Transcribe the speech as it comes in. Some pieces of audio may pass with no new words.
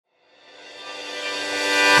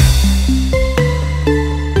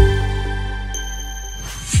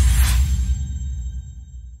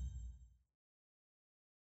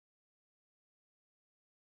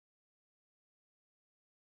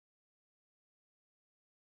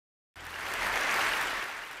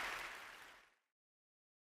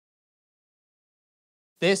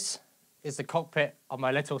This is the cockpit of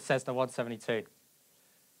my little Cessna 172.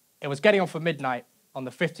 It was getting on for midnight on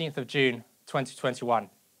the 15th of June, 2021.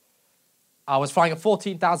 I was flying at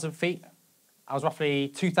 14,000 feet. I was roughly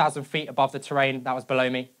 2,000 feet above the terrain that was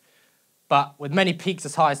below me, but with many peaks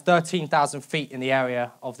as high as 13,000 feet in the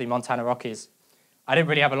area of the Montana Rockies, I didn't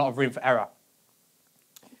really have a lot of room for error.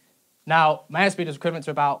 Now, my airspeed was equivalent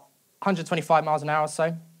to about 125 miles an hour or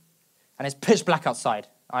so, and it's pitch black outside.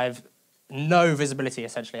 I have no visibility,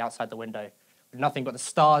 essentially, outside the window, with nothing but the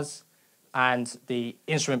stars and the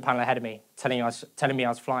instrument panel ahead of me telling me I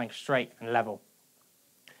was flying straight and level.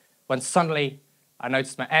 When suddenly, I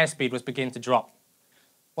noticed my airspeed was beginning to drop.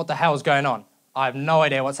 What the hell is going on? I have no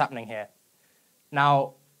idea what's happening here.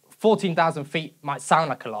 Now, 14,000 feet might sound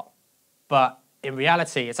like a lot, but in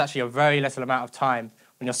reality, it's actually a very little amount of time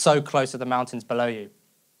when you're so close to the mountains below you.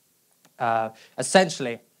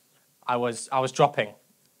 Essentially, I was dropping.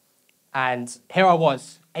 And here I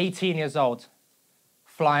was, 18 years old,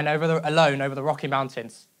 flying alone over the Rocky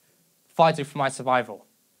Mountains, fighting for my survival.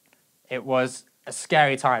 It was a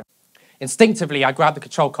scary time. Instinctively, I grabbed the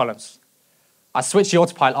control columns. I switched the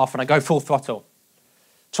autopilot off and I go full throttle,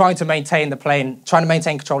 trying to maintain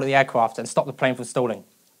control of the aircraft and stop the plane from stalling.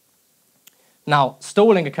 Now,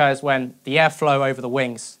 stalling occurs when the airflow over the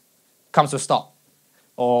wings comes to a stop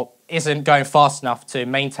or isn't going fast enough to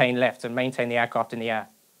maintain lift and maintain the aircraft in the air.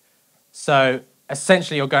 So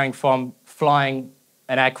essentially, you're going from flying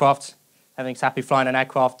an aircraft, everything's happy flying an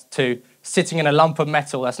aircraft, to sitting in a lump of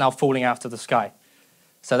metal that's now falling out of the sky.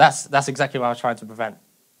 So that's exactly what I was trying to prevent.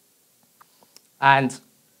 And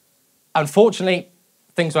unfortunately,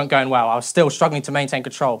 things weren't going well. I was still struggling to maintain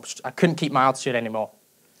control. I couldn't keep my altitude anymore.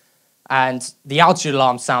 And the altitude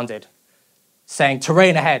alarm sounded, saying,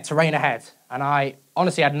 terrain ahead, terrain ahead. And I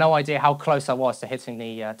honestly had no idea how close I was to hitting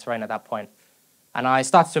the terrain at that point. And I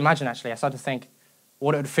started to imagine, actually, I started to think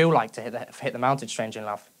what it would feel like to hit the mountain, strangely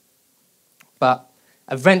enough. But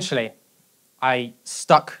eventually, I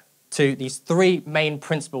stuck to these three main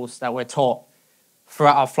principles that we're taught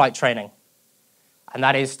throughout our flight training. And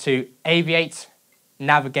that is to aviate,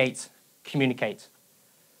 navigate, communicate.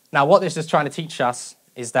 Now, what this is trying to teach us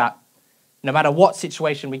is that no matter what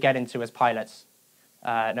situation we get into as pilots,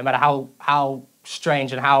 no matter how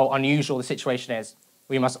strange and how unusual the situation is,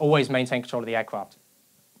 we must always maintain control of the aircraft.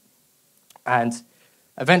 And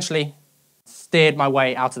eventually, steered my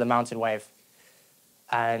way out of the mountain wave.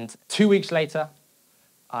 And 2 weeks later,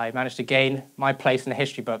 I managed to gain my place in the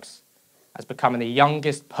history books as becoming the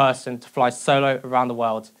youngest person to fly solo around the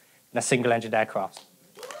world in a single-engined aircraft.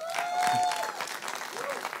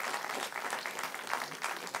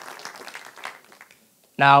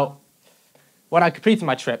 Now, when I completed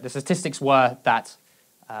my trip, the statistics were that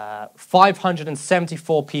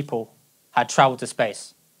 574 people had traveled to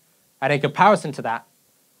space. And in comparison to that,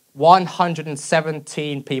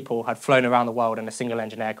 117 people had flown around the world in a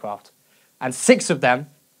single-engine aircraft. And 6 of them,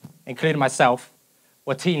 including myself,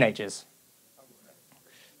 were teenagers.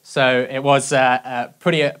 So it was a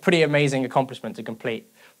pretty amazing accomplishment to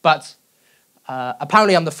complete. But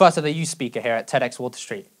apparently I'm the first ever youth speaker here at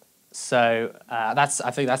TEDxWaterStreet. So I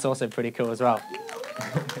think that's also pretty cool as well.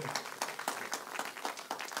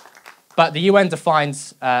 But the UN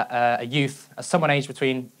defines a youth as someone aged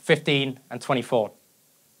between 15 and 24.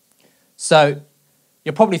 So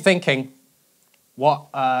you're probably thinking, why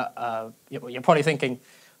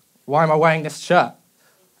am I wearing this shirt?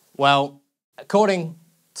 Well, according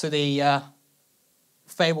to the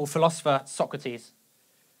fabled philosopher Socrates,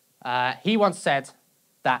 he once said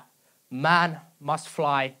that man must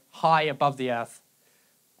fly high above the earth.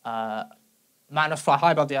 Man must fly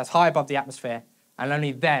high above the earth, high above the atmosphere, and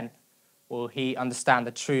only then will he understand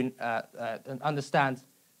the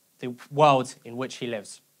world in which he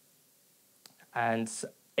lives. And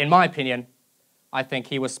in my opinion, I think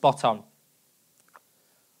he was spot on.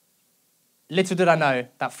 Little did I know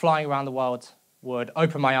that flying around the world would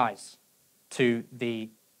open my eyes to the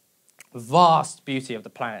vast beauty of the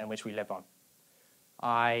planet in which we live on.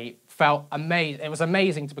 I felt amazed. It was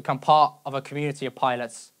amazing to become part of a community of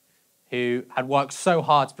pilots who had worked so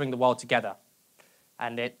hard to bring the world together.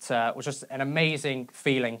 And it was just an amazing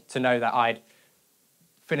feeling to know that I'd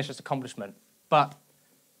finished this accomplishment. But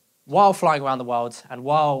while flying around the world and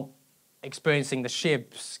while experiencing the sheer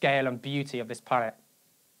scale and beauty of this planet,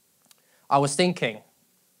 I was thinking,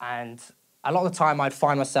 and a lot of the time I'd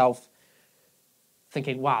find myself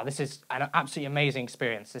thinking, wow, this is an absolutely amazing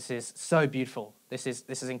experience. This is so beautiful. This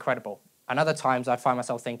is incredible. And other times I find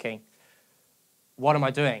myself thinking, what am I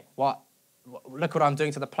doing? Look what I'm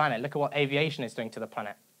doing to the planet. Look at what aviation is doing to the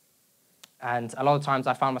planet. And a lot of times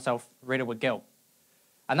I found myself riddled with guilt.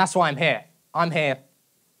 And that's why I'm here. I'm here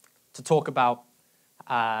to talk about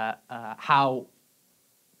how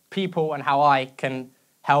people and how I can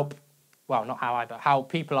help, well, not how I, but how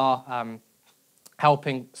people are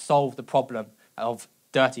helping solve the problem of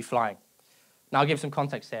dirty flying. Now, I'll give some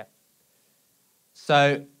context here.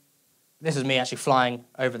 So this is me actually flying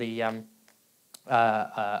over the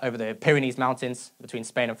Pyrenees Mountains between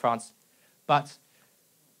Spain and France. But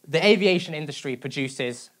the aviation industry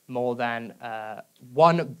produces more than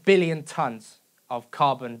 1 billion tons of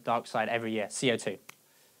carbon dioxide every year, CO2.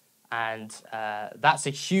 And that's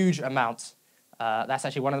a huge amount. That's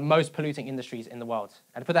actually one of the most polluting industries in the world.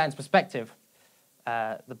 And to put that into perspective,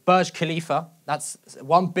 the Burj Khalifa, that's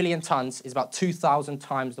 1 billion tons, is about 2,000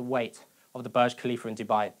 times the weight of the Burj Khalifa in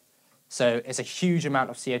Dubai. So it's a huge amount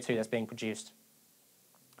of CO2 that's being produced.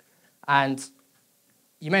 And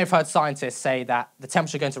you may have heard scientists say that the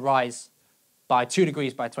temperature is going to rise by 2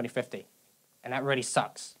 degrees by 2050. And that really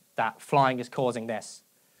sucks, that flying is causing this.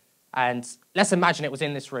 And let's imagine it was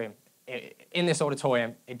in this room, in this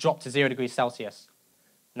auditorium, it dropped to 0 degrees Celsius.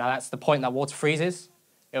 Now that's the point that water freezes.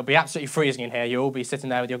 It'll be absolutely freezing in here. You'll all be sitting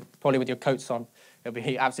there with probably with your coats on. It'll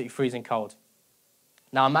be absolutely freezing cold.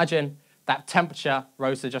 Now imagine that temperature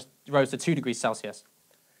rose to 2 degrees Celsius.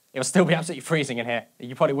 It will still be absolutely freezing in here.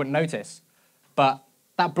 You probably wouldn't notice. But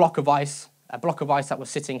that block of ice that was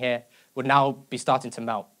sitting here, would now be starting to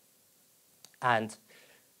melt. And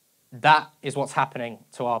that is what's happening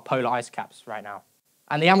to our polar ice caps right now.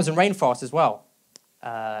 And the Amazon rainforest as well.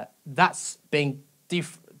 The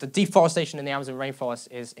deforestation in the Amazon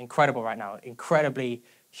rainforest is incredible right now. Incredibly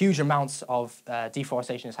huge amounts of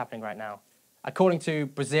deforestation is happening right now. According to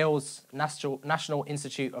Brazil's National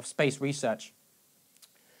Institute of Space Research,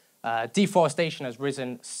 deforestation has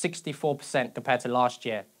risen 64% compared to last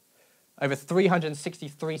year. Over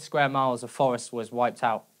 363 square miles of forest was wiped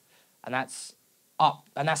out, and that's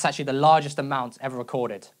actually the largest amount ever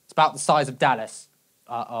recorded. It's about the size of Dallas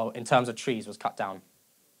in terms of trees was cut down.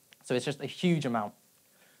 So it's just a huge amount.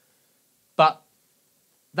 But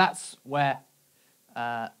that's where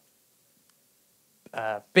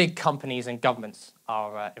big companies and governments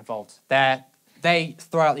are involved. They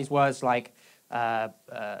throw out these words like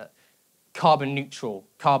carbon neutral,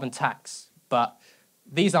 carbon tax, but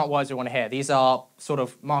these aren't words we want to hear. These are sort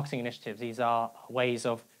of marketing initiatives. These are ways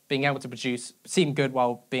of being able to seem good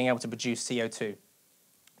while being able to produce CO2.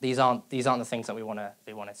 These aren't the things that we want to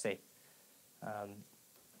see.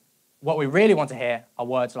 What we really want to hear are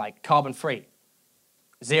words like carbon-free,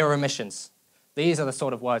 zero emissions. These are the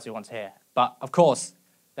sort of words we want to hear. But of course,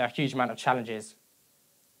 there are a huge amount of challenges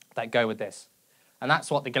that go with this. And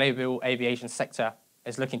that's what the global aviation sector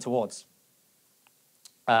is looking towards.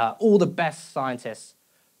 All the best scientists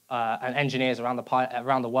and engineers around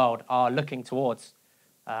the world are looking towards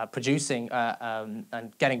producing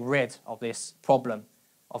and getting rid of this problem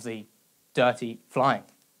of the dirty flying.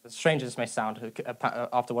 As strange as this may sound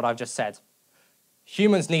after what I've just said,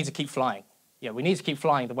 humans need to keep flying. Yeah, we need to keep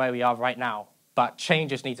flying the way we are right now, but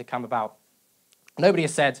changes need to come about. Nobody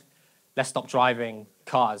has said, let's stop driving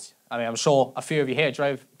cars. I mean, I'm sure a few of you here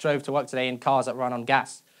drove to work today in cars that run on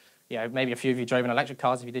gas. You know, maybe a few of you drove in electric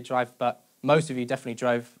cars if you did drive, but most of you definitely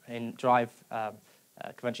drive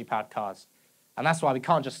conventionally powered cars. And that's why we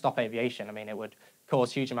can't just stop aviation. I mean, it would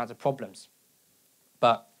cause huge amounts of problems.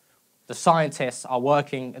 But the scientists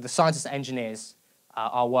and engineers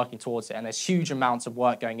are working towards it, and there's huge amounts of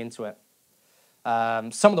work going into it.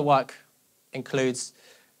 Some of the work includes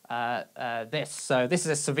this. So this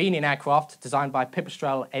is a Slovenian aircraft designed by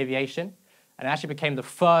Pipistrel Aviation, and it actually became the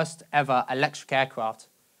first ever electric aircraft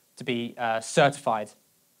to be certified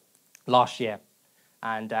last year.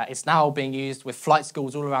 And it's now being used with flight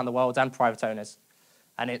schools all around the world and private owners.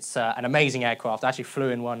 And it's an amazing aircraft. I actually flew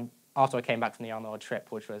in one after I came back from the Arnold trip,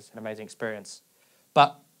 which was an amazing experience.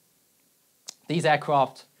 But these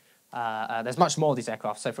aircraft, there's much more of these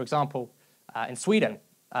aircraft. So for example, in Sweden,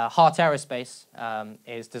 Heart Aerospace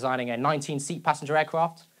is designing a 19-seat passenger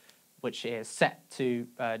aircraft, which is set to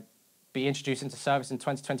be introduced into service in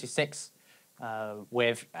 2026.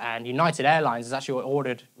 And United Airlines has actually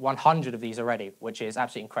ordered 100 of these already, which is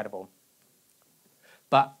absolutely incredible.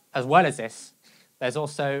 But as well as this, there's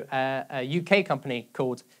also a UK company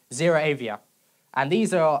called Zero Avia. And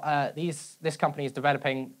this company is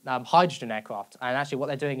developing hydrogen aircraft. And actually what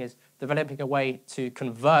they're doing is developing a way to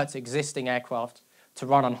convert existing aircraft to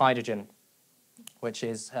run on hydrogen, which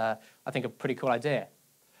is, I think, a pretty cool idea.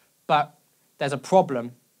 But there's a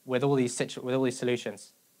problem with all these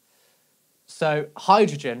solutions. So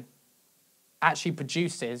hydrogen actually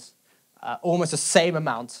produces almost the same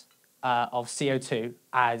amount of CO2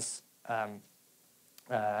 as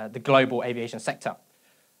the global aviation sector.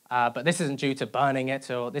 But this isn't due to burning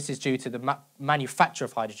it, or this is due to the manufacture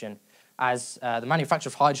of hydrogen, as the manufacture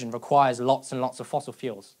of hydrogen requires lots and lots of fossil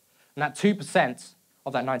fuels. And that 2%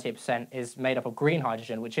 of that 98% is made up of green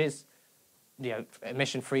hydrogen, which is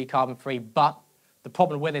emission-free, carbon-free, but the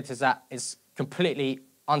problem with it is that it's completely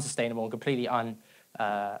unsustainable and completely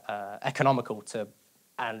uneconomical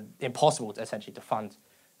and impossible, essentially, to fund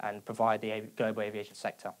and provide the global aviation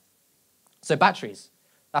sector. So batteries,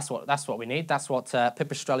 that's what we need. That's what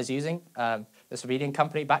Pipistrel is using, the Slovenian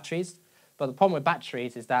company, batteries. But the problem with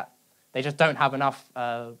batteries is that they just don't have enough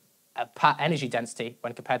energy density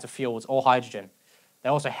when compared to fuels or hydrogen.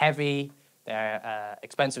 They're also heavy, they're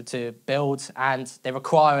expensive to build, and they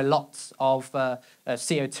require lots of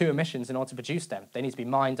CO2 emissions in order to produce them. They need to be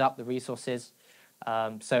mined up, the resources.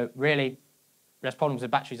 So really, there's problems with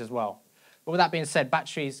batteries as well. But with that being said,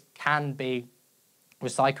 batteries can be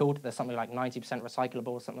recycled. There's something like 90% recyclable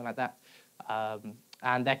or something like that.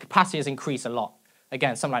 And their capacity has increased a lot.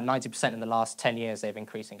 Again, something like 90% in the last 10 years they've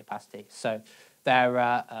increased in capacity. So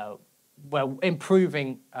they're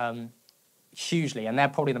improving hugely, and they're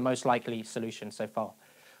probably the most likely solution so far.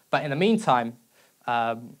 But in the meantime,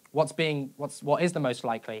 what is the most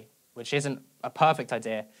likely, which isn't a perfect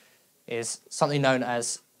idea, is something known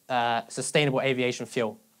as sustainable aviation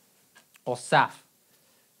fuel, or SAF.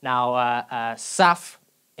 Now, SAF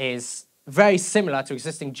is very similar to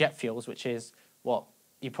existing jet fuels, which is what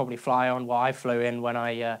you probably fly on, what I flew in when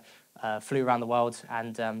I flew around the world.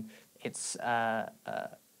 And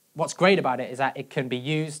what's great about it is that it can be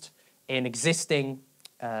used in existing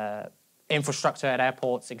infrastructure at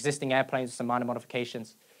airports, existing airplanes with some minor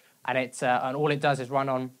modifications, and all it does is run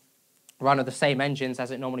on the same engines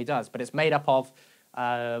as it normally does. But it's made up of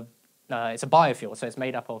it's a biofuel, so it's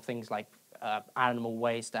made up of things like animal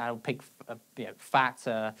waste, pig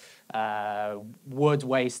fat, wood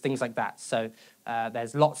waste, things like that. So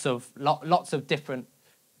there's lots of different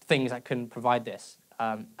things that can provide this,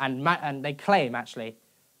 and they claim actually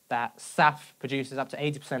that SAF produces up to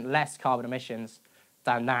 80% less carbon emissions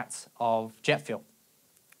than that of jet fuel.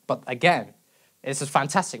 But again, this is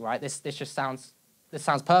fantastic, right? This sounds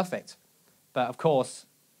perfect. But of course,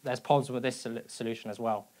 there's problems with this solution as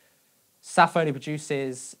well. SAF only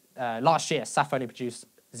produces, last year, SAF only produced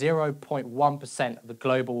 0.1% of the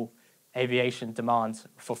global aviation demand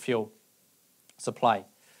for fuel supply.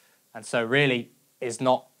 And so really is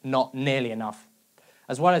not nearly enough.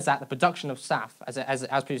 As well as that, the production of SAF, as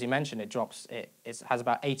previously mentioned, it has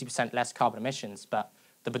about 80% less carbon emissions, but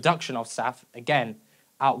the production of SAF, again,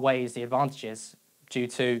 outweighs the advantages due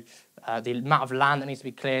to the amount of land that needs to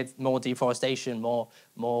be cleared, more deforestation, more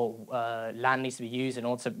land needs to be used in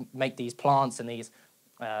order to make these plants and these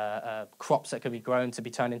crops that could be grown to be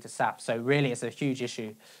turned into SAF. So really it's a huge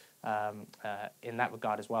issue in that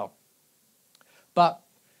regard as well. But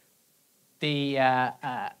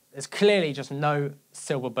there's clearly just no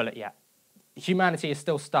silver bullet yet. Humanity is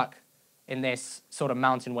still stuck in this sort of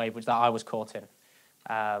mountain wave that I was caught in.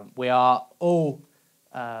 We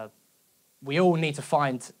all need to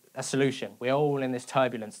find a solution. We're all in this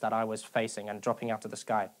turbulence that I was facing and dropping out of the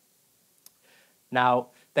sky. Now,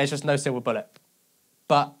 there's just no silver bullet.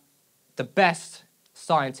 But the best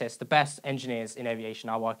scientists, the best engineers in aviation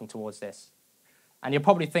are working towards this. And you're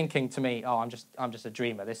probably thinking to me, oh, I'm just a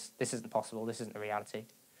dreamer. This isn't possible. This isn't a reality.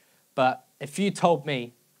 But if you told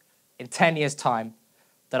me in 10 years' time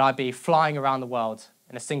that I'd be flying around the world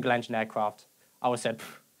in a single-engine aircraft, I would have said,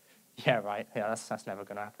 yeah, right, yeah, that's never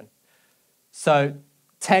going to happen. So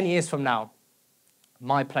 10 years from now,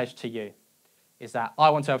 my pledge to you is that I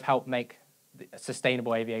want to have helped make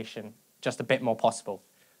sustainable aviation just a bit more possible.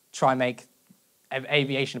 Try and make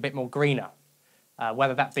aviation a bit more greener,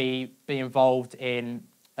 whether that be involved in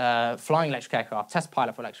flying electric aircraft, test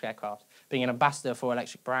pilot for electric aircraft, being an ambassador for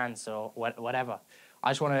electric brands or whatever.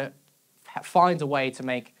 I just want to find a way to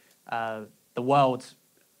make the world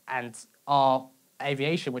and our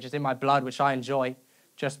aviation, which is in my blood, which I enjoy,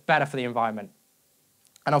 just better for the environment.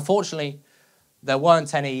 And unfortunately, there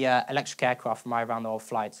weren't any electric aircraft for my around the world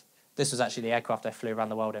flights. This was actually the aircraft I flew around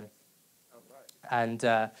the world in. Oh, right. And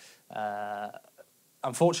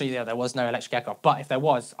unfortunately, there was no electric aircraft. But if there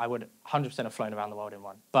was, I would 100% have flown around the world in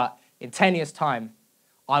one. But in 10 years' time,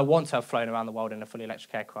 I want to have flown around the world in a fully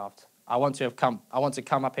electric aircraft. I want to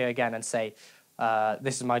come up here again and say,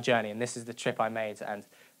 this is my journey, and this is the trip I made, and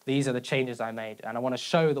these are the changes I made. And I want to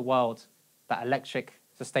show the world that electric,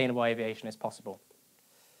 sustainable aviation is possible.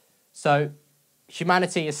 So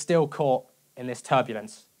humanity is still caught in this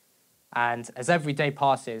turbulence. And as every day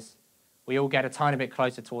passes, we all get a tiny bit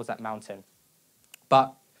closer towards that mountain.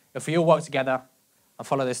 But if we all work together and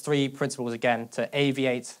follow those three principles again, to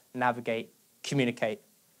aviate, navigate, communicate,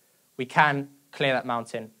 we can clear that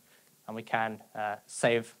mountain and we can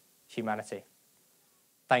save humanity.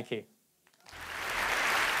 Thank you.